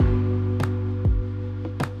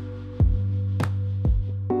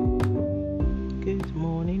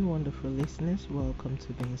listeners. Welcome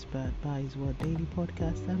to Be Inspired by His Word Daily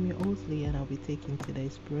Podcast. I'm your host, Lee, and I'll be taking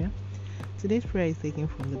today's prayer. Today's prayer is taken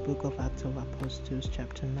from the book of Acts of Apostles,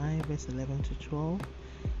 chapter 9, verse 11 to 12.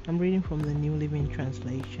 I'm reading from the New Living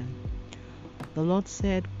Translation. The Lord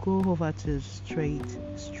said, "Go over to the straight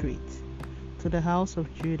street, to the house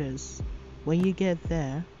of Judas. When you get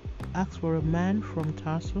there, ask for a man from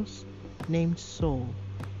Tarsus named Saul.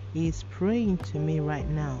 He is praying to me right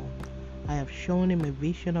now. I have shown him a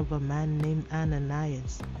vision of a man named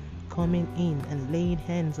Ananias coming in and laying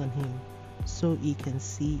hands on him so he can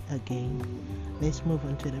see again." Let's move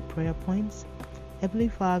on to the prayer points. Heavenly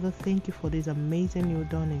Father, thank you for this amazing new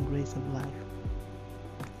dawning grace of life.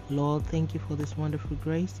 Lord, thank you for this wonderful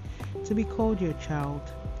grace to be called your child.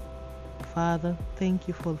 Father, thank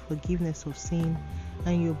you for the forgiveness of sin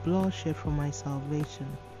and your blood shed for my salvation.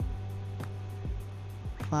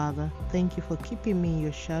 Father, thank you for keeping me in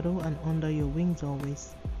your shadow and under your wings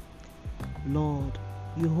always. Lord,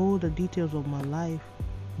 you hold the details of my life.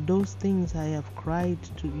 Those things I have cried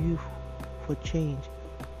to you for change,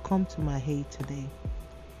 come to my aid today.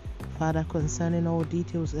 Father, concerning all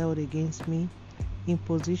details held against me in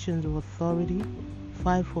positions of authority,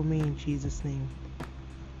 fight for me in Jesus' name.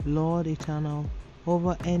 Lord eternal,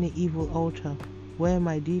 over any evil altar where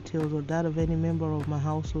my details or that of any member of my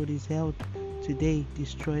household is held, today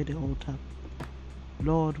destroy the altar.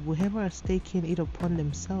 Lord, whoever has taken it upon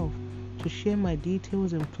themselves to share my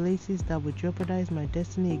details in places that would jeopardize my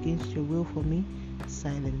destiny against your will for me,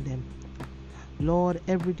 silence them. Lord,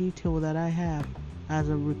 every detail that I have as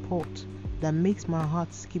a report that makes my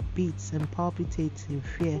heart skip beats and palpitates in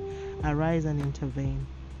fear, arise and intervene.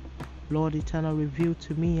 Lord eternal, reveal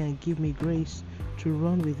to me and give me grace to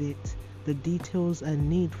run with it the details I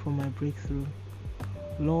need for my breakthrough.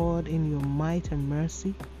 Lord, in your might and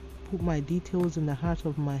mercy, put my details in the heart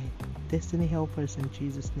of my destiny helpers in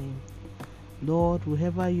Jesus' name. Lord,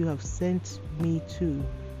 whoever you have sent me to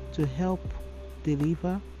help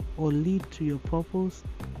deliver or lead to your purpose,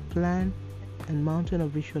 plan, and mountain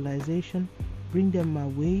of visualization, bring them my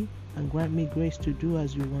way and grant me grace to do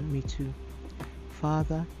as you want me to.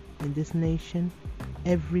 Father, in this nation,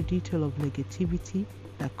 every detail of negativity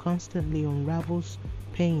that constantly unravels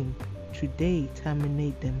pain, today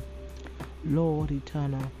terminate them. Lord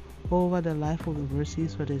eternal, over the life of the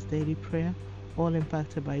verses for this daily prayer, all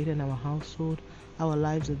impacted by it in our household, our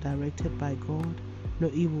lives are directed by God.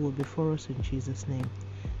 No evil will befall us in Jesus' name.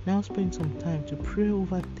 Now spend some time to pray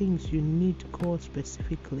over things you need God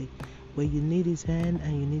specifically, where you need His hand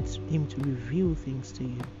and you need Him to reveal things to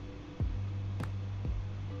you.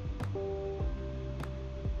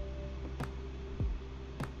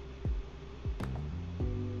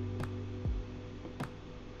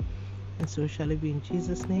 And so shall it be in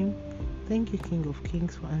Jesus' name. Thank you, King of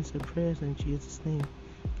Kings, for answered prayers in Jesus' name.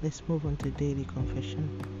 Let's move on to daily confession.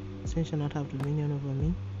 Sin shall not have dominion over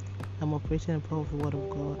me. I'm operating in the power of the Word of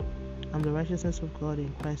God. I'm the righteousness of God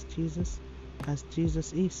in Christ Jesus. As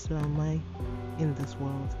Jesus is, so am I in this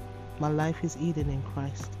world. My life is hidden in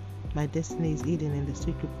Christ. My destiny is hidden in the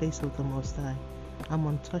secret place of the Most High. I'm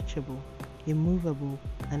untouchable, immovable,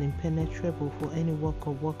 and impenetrable for any work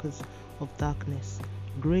or workers of darkness.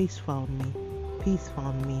 Grace found me, peace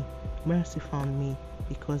found me, mercy found me,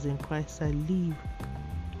 because in Christ I live,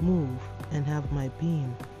 move, and have my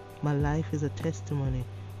being. My life is a testimony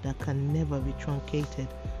that can never be truncated.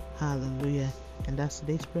 Hallelujah. And that's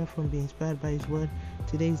today's prayer from Being Inspired by His Word.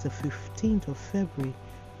 Today is the 15th of February,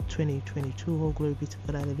 2022. All glory be to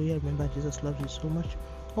God. Hallelujah. Remember, Jesus loves you so much.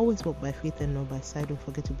 Always walk by faith and not by sight. Don't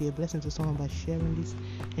forget to be a blessing to someone by sharing this.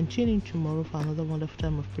 And tune in tomorrow for another wonderful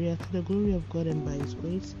time of prayer to the glory of God and by His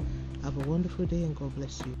grace. Have a wonderful day and God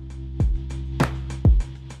bless you.